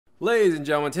Ladies and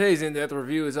gentlemen, today's in-depth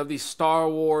review is of the Star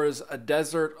Wars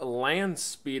Desert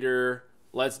Landspeeder.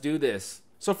 Let's do this.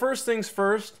 So first things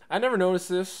first, I never noticed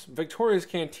this. Victoria's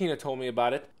Cantina told me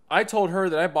about it. I told her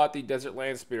that I bought the Desert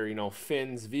Landspeeder,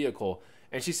 Finn's vehicle.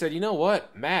 And she said, you know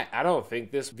what, Matt, I don't think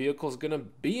this vehicle is going to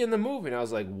be in the movie. And I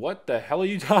was like, what the hell are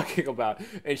you talking about?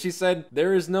 And she said,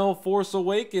 there is no Force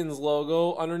Awakens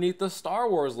logo underneath the Star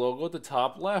Wars logo at the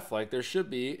top left, like there should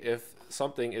be if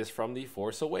something is from the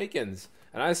Force Awakens.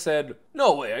 And I said,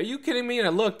 no way, are you kidding me? And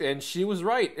I looked, and she was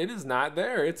right. It is not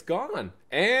there. It's gone.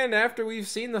 And after we've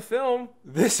seen the film,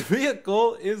 this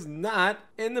vehicle is not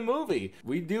in the movie.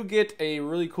 We do get a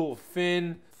really cool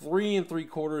Finn, 3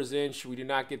 3/4 inch. We do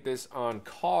not get this on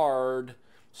card.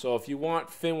 So if you want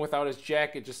Finn without his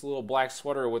jacket, just a little black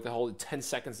sweater with the whole 10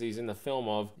 seconds he's in the film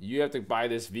of, you have to buy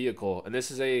this vehicle. And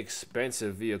this is a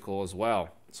expensive vehicle as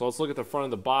well. So let's look at the front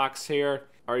of the box here.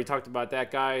 I already talked about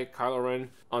that guy, Kylo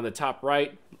Ren, on the top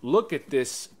right. Look at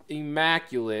this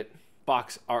immaculate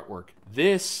box artwork.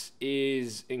 This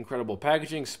is incredible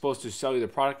packaging. It's supposed to sell you the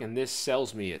product, and this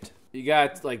sells me it. You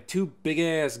got like two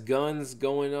big-ass guns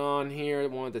going on here.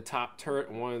 One at the top turret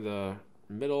and one at the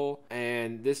middle.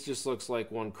 And this just looks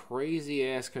like one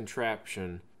crazy-ass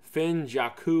contraption. Finn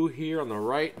Jakku here on the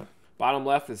right. Bottom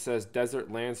left, it says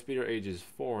Desert Landspeeder ages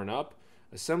 4 and up.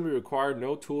 Assembly required,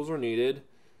 no tools are needed.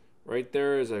 Right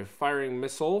there is a firing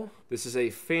missile. This is a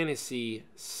fantasy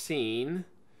scene,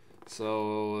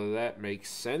 so that makes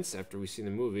sense after we've seen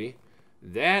the movie.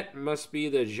 That must be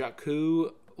the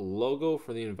Jakku logo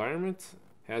for the environment.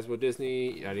 Hasbro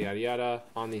Disney, yada yada yada.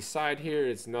 On the side here,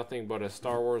 it's nothing but a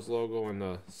Star Wars logo in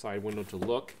the side window to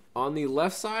look. On the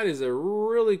left side is a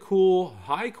really cool,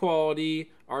 high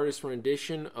quality artist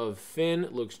rendition of Finn.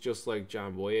 It looks just like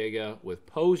John Boyega with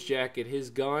Poe's jacket,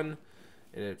 his gun.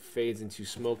 And it fades into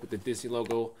smoke with the Disney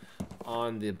logo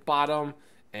on the bottom.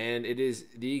 And it is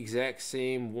the exact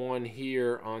same one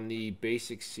here on the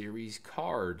basic series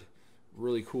card.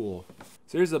 Really cool.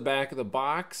 So here's the back of the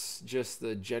box, just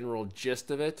the general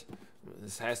gist of it.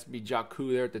 This has to be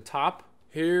Jakku there at the top.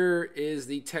 Here is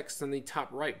the text on the top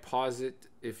right. Pause it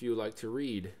if you would like to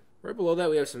read. Right below that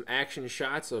we have some action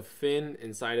shots of Finn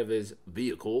inside of his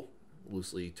vehicle,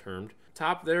 loosely termed.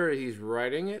 Top there he's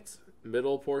riding it.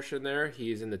 Middle portion there,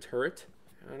 he's in the turret.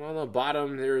 And on the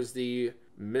bottom, there's the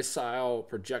missile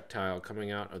projectile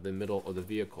coming out of the middle of the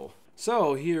vehicle.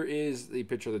 So here is the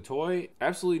picture of the toy.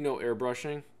 Absolutely no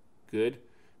airbrushing. Good.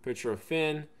 Picture of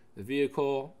Finn, the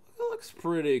vehicle. It looks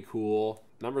pretty cool.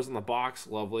 Numbers on the box,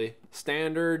 lovely.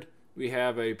 Standard, we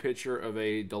have a picture of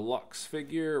a deluxe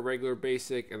figure, regular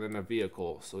basic, and then a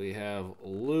vehicle. So we have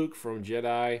Luke from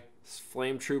Jedi,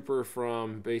 Flame Trooper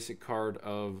from basic card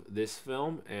of this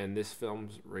film, and this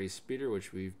film's Landspeeder,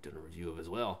 which we've done a review of as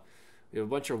well. We have a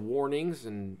bunch of warnings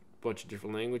and a bunch of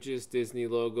different languages. Disney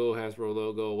logo, Hasbro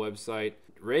logo, website.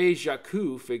 Rey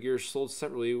Jakku figures sold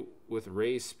separately with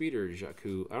Landspeeder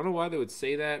Jakku. I don't know why they would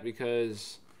say that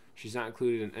because she's not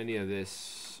included in any of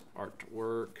this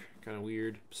artwork. Kind of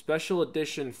weird. Special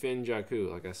edition Finn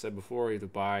Jakku. Like I said before, you have to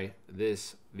buy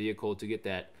this vehicle to get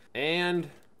that. And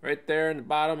right there in the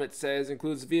bottom it says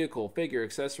includes vehicle, figure,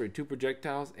 accessory, 2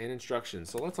 projectiles, and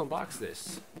instructions. So let's unbox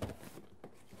this.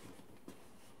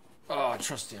 Oh,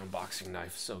 trusty unboxing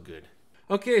knife. So good.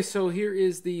 Okay, so here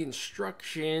is the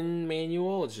instruction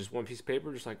manual. It's just one piece of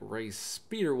paper, just like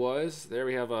Landspeeder was. There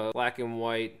we have a black and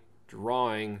white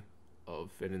drawing of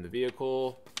Finn in the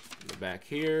vehicle. In the back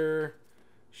here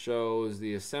shows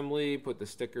the assembly, put the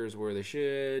stickers where they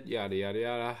should, yada yada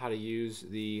yada, how to use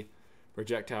the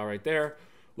projectile right there.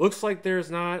 Looks like there's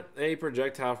not a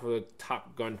projectile for the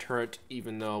Top Gun turret,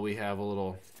 even though we have a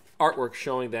little artwork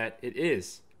showing that it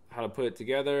is. How to put it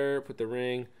together, put the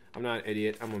ring. I'm not an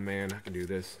idiot, I'm a man, I can do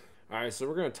this. Alright, so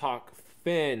we're gonna talk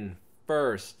Finn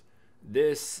first.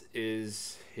 This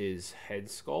is his head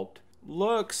sculpt.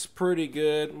 Looks pretty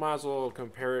good, might as well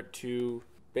compare it to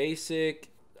basic.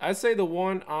 I'd say the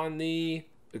one on the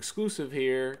exclusive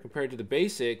here compared to the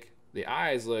basic, the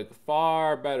eyes look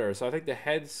far better. So I think the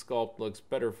head sculpt looks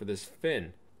better for this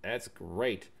Finn. That's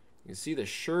great. You can see the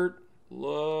shirt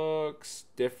looks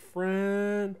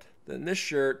different than this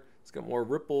shirt. It's got more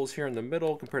ripples here in the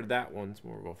middle compared to that one. It's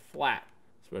more of a flat,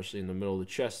 especially in the middle of the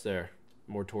chest there,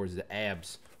 more towards the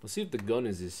abs. Let's see if the gun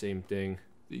is the same thing.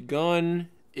 The gun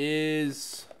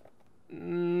is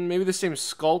maybe the same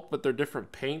sculpt, but they're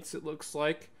different paints, it looks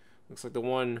like. Looks like the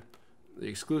one the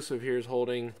exclusive here is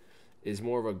holding is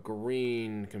more of a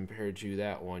green compared to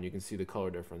that one. You can see the color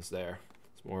difference there.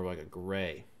 It's more of like a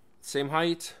gray. Same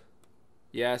height?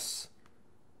 Yes.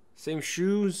 Same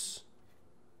shoes?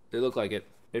 They look like it.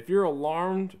 If you're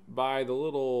alarmed by the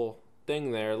little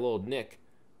thing there, a little nick,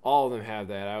 All of them have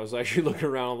that. I was actually looking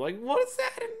around, I'm like, what is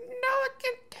that? No, I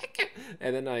can take it.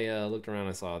 And then I looked around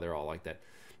and saw they're all like that.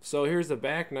 So here's the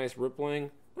back, nice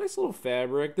rippling, nice little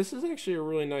fabric. This is actually a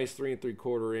really nice 3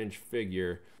 3/4 inch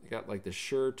figure. You got like the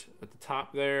shirt at the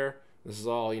top there. This is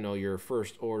all, you know, your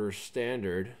first order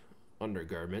standard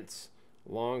undergarments.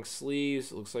 Long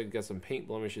sleeves. It looks like you got some paint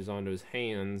blemishes onto his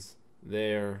hands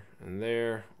there and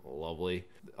there. Lovely.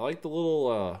 I like the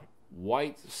little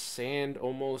white sand,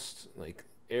 almost like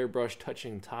airbrush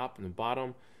touching top and the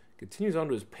bottom. Continues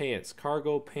onto his pants.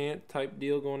 Cargo pant type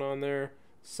deal going on there.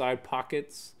 Side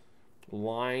pockets.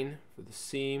 Line for the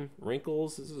seam.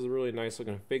 Wrinkles. This is a really nice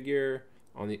looking figure.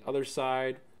 On the other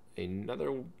side,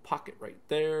 another pocket right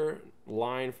there.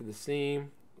 Line for the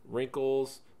seam.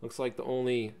 Wrinkles. Looks like the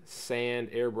only sand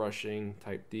airbrushing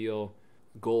type deal,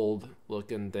 gold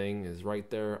looking thing is right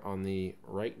there on the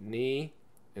right knee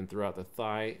and throughout the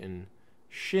thigh and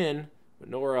shin, but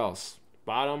nowhere else.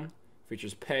 Bottom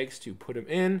features pegs to put him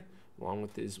in, along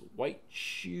with his white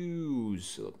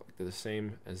shoes. They look like they're the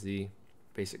same as the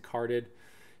basic carded.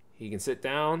 He can sit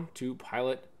down to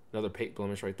pilot, another paint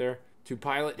blemish right there, to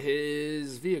pilot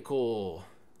his vehicle.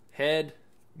 Head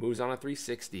moves on a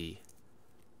 360.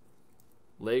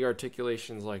 Leg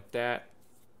articulations like that.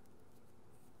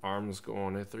 Arms go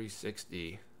on a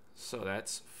 360. So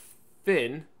that's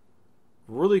Finn.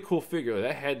 Really cool figure.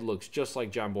 That head looks just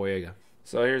like John Boyega.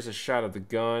 So here's a shot of the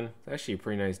gun. It's actually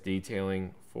pretty nice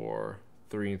detailing for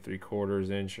 3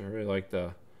 3/4 inch. I really like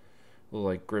the little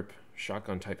like grip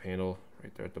shotgun type handle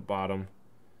right there at the bottom.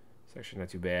 It's actually not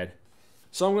too bad.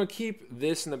 So I'm going to keep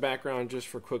this in the background just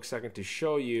for a quick second to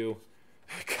show you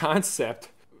concept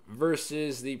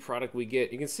versus the product we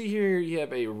get. You can see here you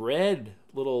have a red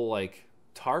little like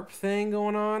tarp thing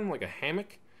going on, like a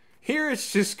hammock. Here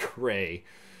it's just gray.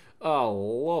 Oh,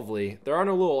 lovely. There are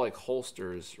no little like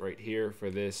holsters right here for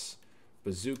this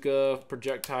bazooka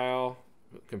projectile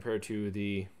compared to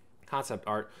the concept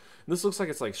art. And this looks like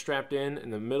it's like strapped in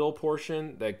the middle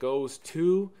portion that goes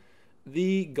to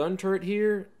the gun turret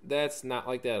here. That's not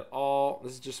like that at all.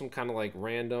 This is just some kind of like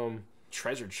random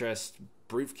treasure chest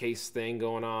briefcase thing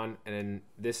going on, and then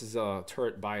this is a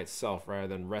turret by itself rather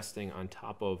than resting on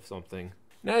top of something.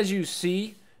 Now as you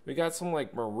see, we got some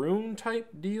like maroon type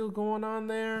deal going on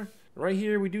there. Right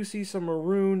here we do see some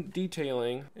maroon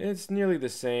detailing. It's nearly the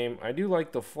same. I do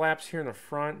like the flaps here in the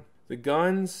front. The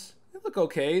guns, they look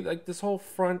okay. Like this whole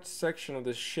front section of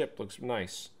this ship looks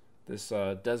nice. This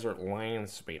desert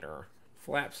Landspeeder.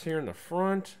 Flaps here in the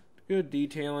front, good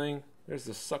detailing. There's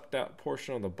the sucked out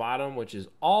portion on the bottom, which is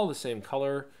all the same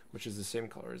color, which is the same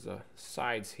color as the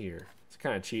sides here. It's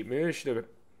kind of cheap. Maybe I should have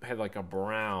had like a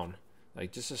brown,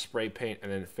 like just a spray paint,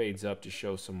 and then it fades up to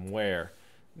show some wear.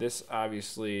 This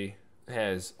obviously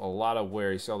has a lot of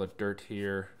wear. You see all the dirt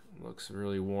here. It looks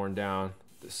really worn down.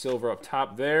 The silver up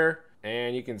top there,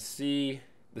 and you can see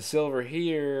the silver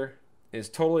here is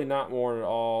totally not worn at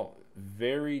all.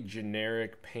 Very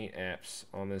generic paint apps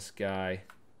on this guy.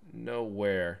 No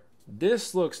wear.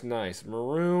 This looks nice.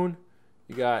 Maroon.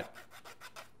 You got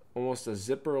almost a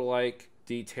zipper-like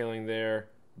detailing there.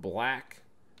 Black.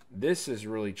 This is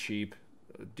really cheap.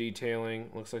 Detailing.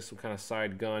 Looks like some kind of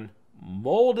side gun.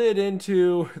 Molded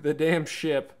into the damn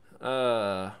ship.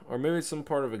 Or maybe it's some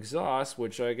part of exhaust,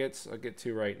 which I'll get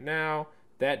to right now.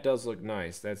 That does look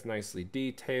nice. That's nicely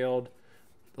detailed.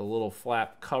 The little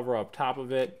flap cover up top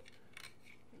of it.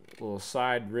 Little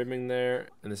side ribbing there.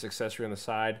 And this accessory on the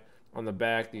side. On the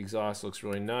back, the exhaust looks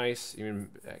really nice. Even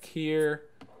back here,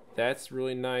 that's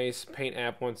really nice. Paint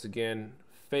app, once again,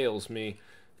 fails me.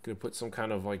 Could put some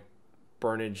kind of like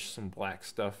burnage, some black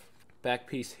stuff. Back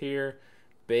piece here,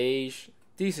 beige.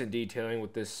 Decent detailing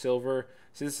with this silver.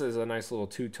 So this is a nice little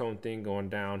two-tone thing going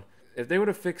down. If they would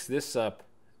have fixed this up,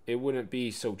 it wouldn't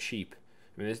be so cheap.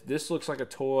 I mean, this looks like a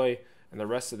toy, and the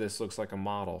rest of this looks like a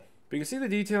model. But you can see the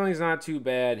detailing is not too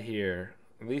bad here.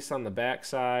 At least on the back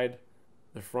side.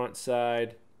 The front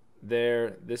side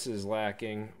there, this is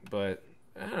lacking, but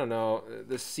I don't know.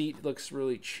 The seat looks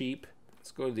really cheap.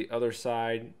 Let's go to the other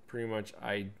side. Pretty much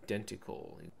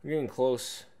identical. We're getting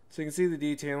close. So you can see the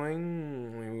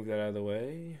detailing. Let me move that out of the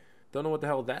way. Don't know what the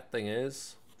hell that thing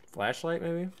is. Flashlight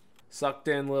maybe? Sucked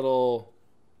in little,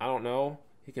 I don't know.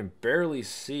 He can barely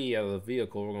see out of the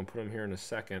vehicle. We're going to put him here in a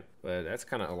second. But that's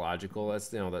kind of illogical.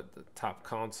 That's, you know, the top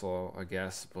console, I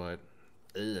guess, but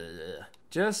ugh.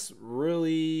 Just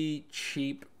really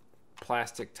cheap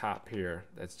plastic top here.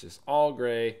 That's just all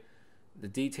gray. The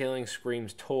detailing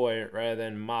screams toy rather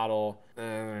than model.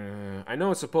 I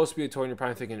know it's supposed to be a toy, and you're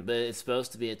probably thinking, but it's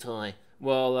supposed to be a toy.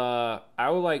 Well, I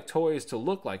would like toys to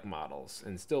look like models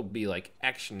and still be like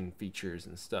action features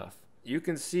and stuff. you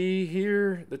can see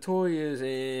here the toy is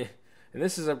and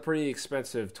this is a pretty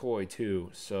expensive toy too,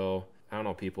 so I don't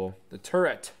know, people. The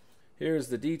turret, here's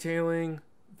the detailing,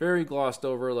 very glossed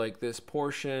over, like this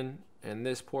portion and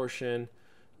this portion.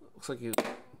 Looks like you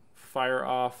fire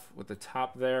off with the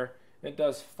top there. It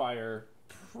does fire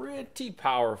pretty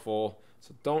powerful,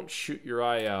 so don't shoot your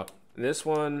eye out. And this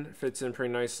one fits in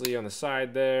pretty nicely on the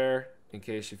side there, in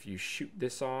case if you shoot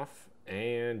this off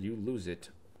and you lose it,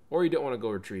 or you don't want to go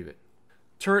retrieve it.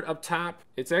 Turret up top,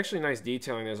 it's actually nice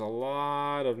detailing. There's a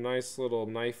lot of nice little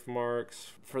knife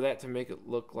marks for that to make it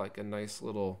look like a nice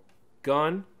little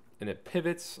gun, and it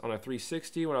pivots on a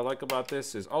 360. What I like about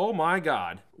this is, oh my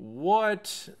god,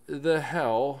 what the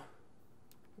hell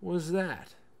was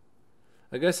that?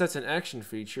 I guess that's an action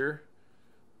feature.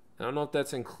 I don't know if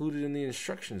that's included in the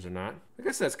instructions or not. I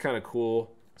guess that's kind of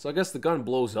cool. So I guess the gun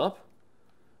blows up.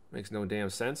 Makes no damn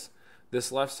sense.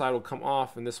 This left side will come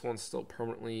off, and this one's still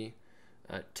permanently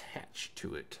attached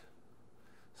to it.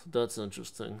 So that's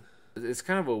interesting. It's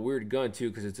kind of a weird gun too,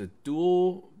 because it's a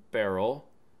dual barrel,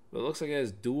 but it looks like it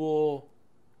has dual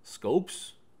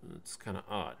scopes. It's kind of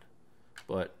odd.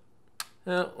 But,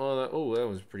 oh, that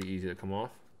was pretty easy to come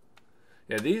off.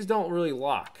 Yeah, these don't really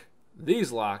lock.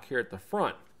 These lock here at the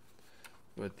front,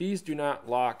 but these do not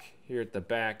lock here at the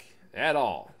back at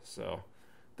all. So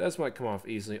this might come off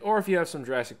easily. Or if you have some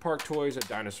Jurassic Park toys, a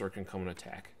dinosaur can come and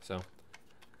attack. So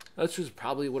that's just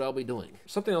probably what I'll be doing.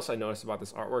 Something else I noticed about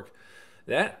this artwork,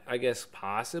 that I guess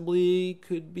possibly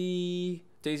could be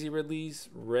Daisy Ridley's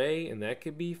Rey, and that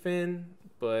could be Finn,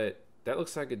 but that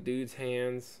looks like a dude's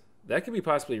hands. That could be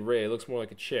possibly Rey. It looks more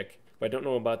like a chick, but I don't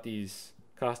know about these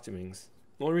costumings.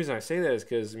 The only reason I say that is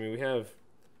because, I mean, we have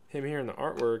him here in the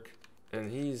artwork,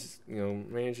 and he's, you know,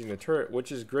 managing the turret,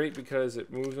 which is great because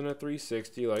it moves in a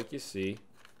 360 like you see.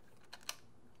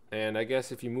 And I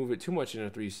guess if you move it too much in a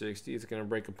 360, it's going to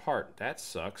break apart. That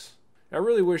sucks. I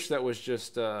really wish that was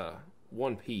just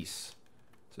one piece,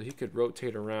 so he could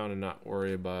rotate around and not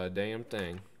worry about a damn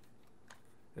thing.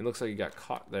 It looks like he got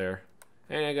caught there.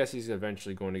 And I guess he's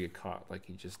eventually going to get caught like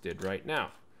he just did right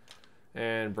now.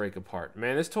 And break apart.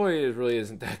 Man, this toy really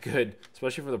isn't that good,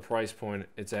 especially for the price point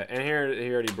it's at. And here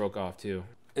he already broke off too.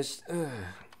 It's,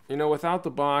 you know, without the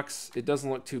box, it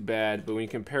doesn't look too bad, but when you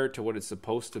compare it to what it's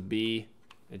supposed to be,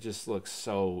 it just looks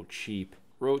so cheap.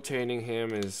 Rotating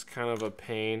him is kind of a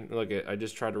pain. Look, I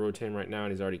just tried to rotate him right now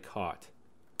and he's already caught.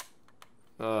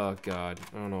 Oh god,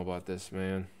 I don't know about this,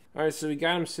 man. Alright, so we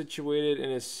got him situated in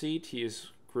his seat. He is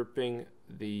gripping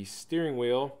the steering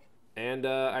wheel, and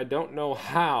I don't know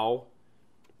how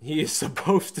he is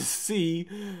supposed to see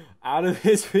out of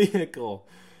his vehicle.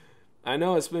 I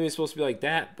know it's maybe supposed to be like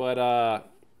that,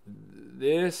 but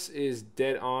this is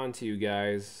dead on to you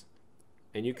guys.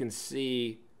 And you can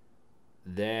see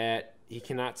that he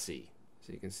cannot see.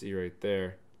 So you can see right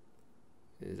there,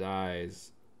 his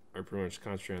eyes are pretty much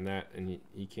concentrated on that, and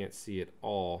he can't see at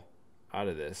all out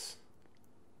of this.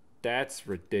 That's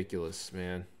ridiculous,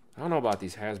 man. I don't know about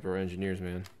these Hasbro engineers,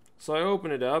 man. So I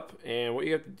open it up, and what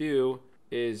you have to do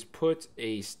is put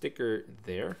a sticker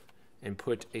there and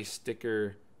put a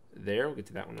sticker there. We'll get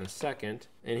to that one in a second.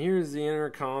 And here's the inner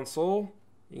console.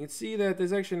 You can see that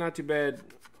there's actually not too bad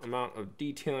amount of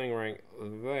detailing right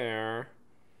there.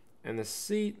 And the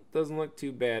seat doesn't look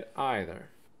too bad either.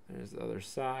 There's the other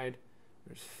side.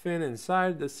 There's Finn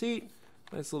inside the seat.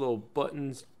 Nice little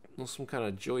buttons, some kind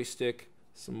of joystick.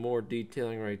 Some more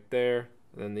detailing right there.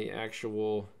 And then the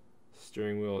actual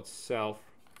steering wheel itself.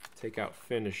 Take out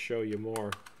Finn to show you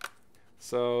more.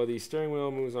 So the steering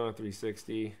wheel moves on a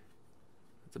 360.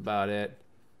 That's about it.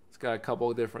 It's got a couple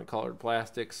of different colored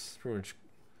plastics. Pretty much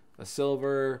a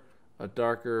silver, a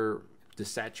darker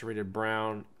desaturated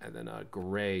brown, and then a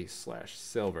gray /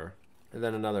 silver. And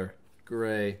then another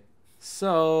gray.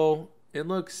 So it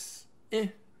looks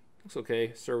looks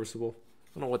okay, serviceable.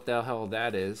 I don't know what the hell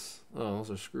that is. Oh,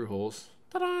 those are screw holes.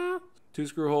 Ta-da! 2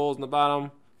 screw holes in the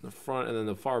bottom, the front, and then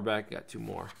the far back got 2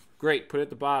 more. Great, put it at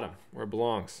the bottom where it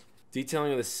belongs.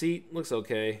 Detailing of the seat looks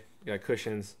okay. You got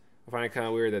cushions. I find it kind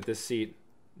of weird that this seat,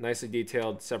 nicely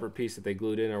detailed, separate piece that they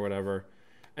glued in or whatever,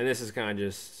 and this is kind of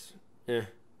just,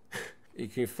 You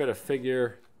can fit a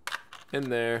figure in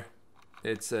there.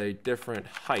 It's a different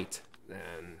height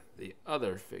than the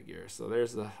other figure. So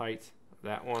there's the height of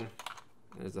that one.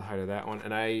 There's the height of that one.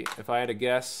 And if I had to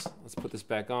guess, let's put this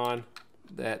back on,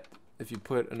 that if you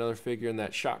put another figure in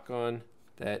that shotgun,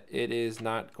 that it is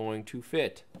not going to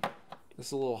fit. This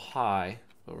is a little high,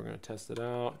 but we're going to test it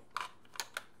out.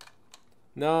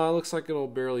 No, it looks like it'll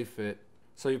barely fit.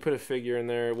 So you put a figure in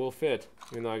there, it will fit.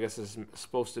 Even though I guess it's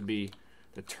supposed to be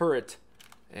the turret,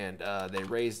 And they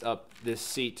raised up this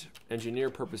seat, engineer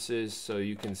purposes, so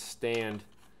you can stand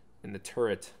in the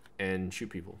turret and shoot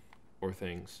people or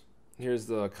things. Here's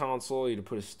the console. You can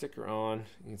put a sticker on.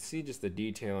 You can see just the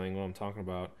detailing, what I'm talking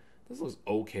about. This looks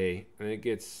okay, and it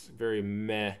gets very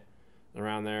meh.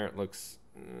 Around there, it looks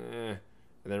and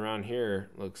then around here,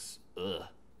 it looks ugh.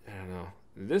 I don't know.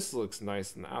 This looks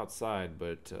nice on the outside,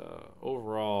 but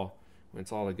overall, when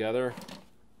it's all together,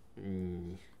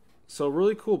 So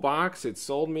really cool box. It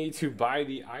sold me to buy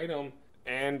the item,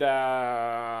 and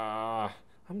I'm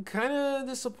kind of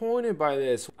disappointed by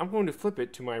this. I'm going to flip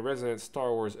it to my resident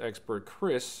Star Wars expert,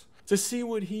 Chris, to see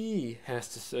what he has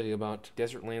to say about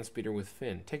Desert Landspeeder with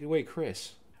Finn. Take it away,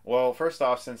 Chris. Well, first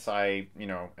off, since I,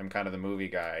 am kind of the movie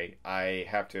guy, I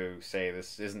have to say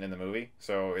this isn't in the movie,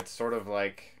 so it's sort of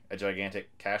like a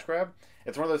gigantic cash grab.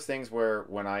 It's one of those things where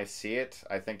when I see it,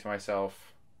 I think to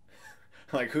myself,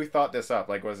 like, who thought this up?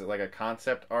 Like, was it like a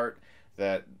concept art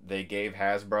that they gave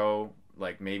Hasbro,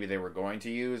 like maybe they were going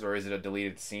to use, or is it a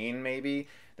deleted scene maybe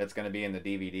that's going to be in the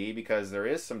DVD? Because there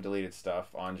is some deleted stuff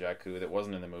on Jakku that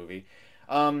wasn't in the movie.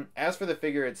 As for the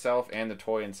figure itself and the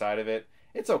toy inside of it,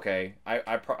 it's okay.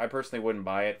 I personally wouldn't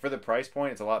buy it. For the price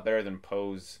point, it's a lot better than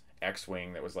Poe's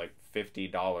X-Wing that was like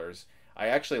 $50. I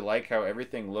actually like how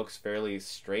everything looks fairly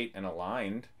straight and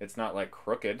aligned. It's not like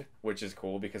crooked, which is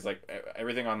cool because like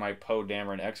everything on my Poe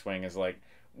Dameron X-Wing is like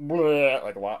bleh,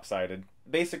 like lopsided.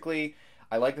 Basically,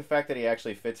 I like the fact that he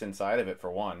actually fits inside of it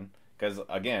for one. Because,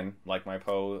 again, like my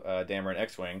Poe Dameron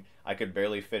X-Wing, I could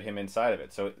barely fit him inside of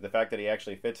it. So the fact that he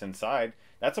actually fits inside,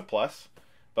 that's a plus.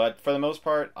 But for the most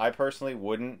part, I personally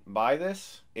wouldn't buy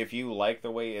this. If you like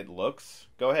the way it looks,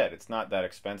 go ahead. It's not that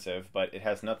expensive, but it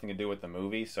has nothing to do with the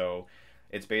movie. So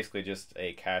it's basically just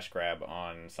a cash grab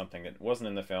on something that wasn't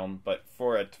in the film. But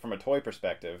from a toy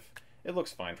perspective, it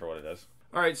looks fine for what it is.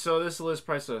 All right, so this list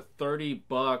price of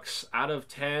 $30. Out of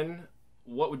 10,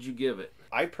 what would you give it?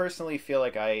 I personally feel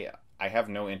like I have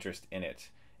no interest in it.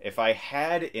 If I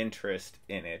had interest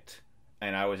in it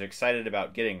and I was excited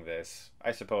about getting this,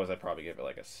 I suppose I'd probably give it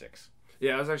like a 6.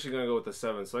 Yeah, I was actually going to go with the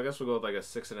 7, so I guess we'll go with like a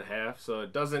 6.5. So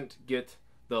it doesn't get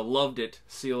the loved it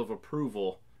seal of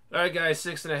approval. All right, guys,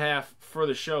 6.5 for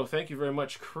the show. Thank you very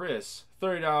much, Chris.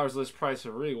 $30 list price. If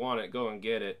you really want it, go and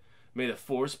get it. May the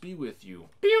Force be with you.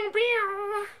 Pew,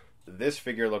 pew. This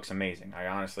figure looks amazing. I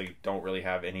honestly don't really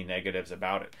have any negatives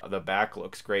about it. The back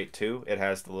looks great too. It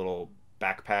has the little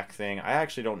backpack thing. I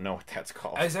actually don't know what that's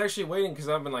called. I was actually waiting because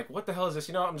I've been like, what the hell is this?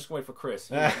 You know what? I'm just waiting for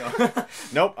Chris.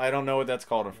 Nope, I don't know what that's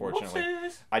called, unfortunately.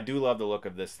 Whoopsies. I do love the look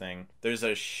of this thing. There's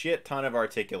a shit ton of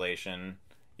articulation.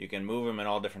 You can move him in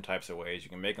all different types of ways. You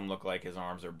can make him look like his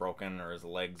arms are broken or his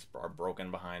legs are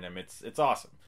broken behind him. It's awesome.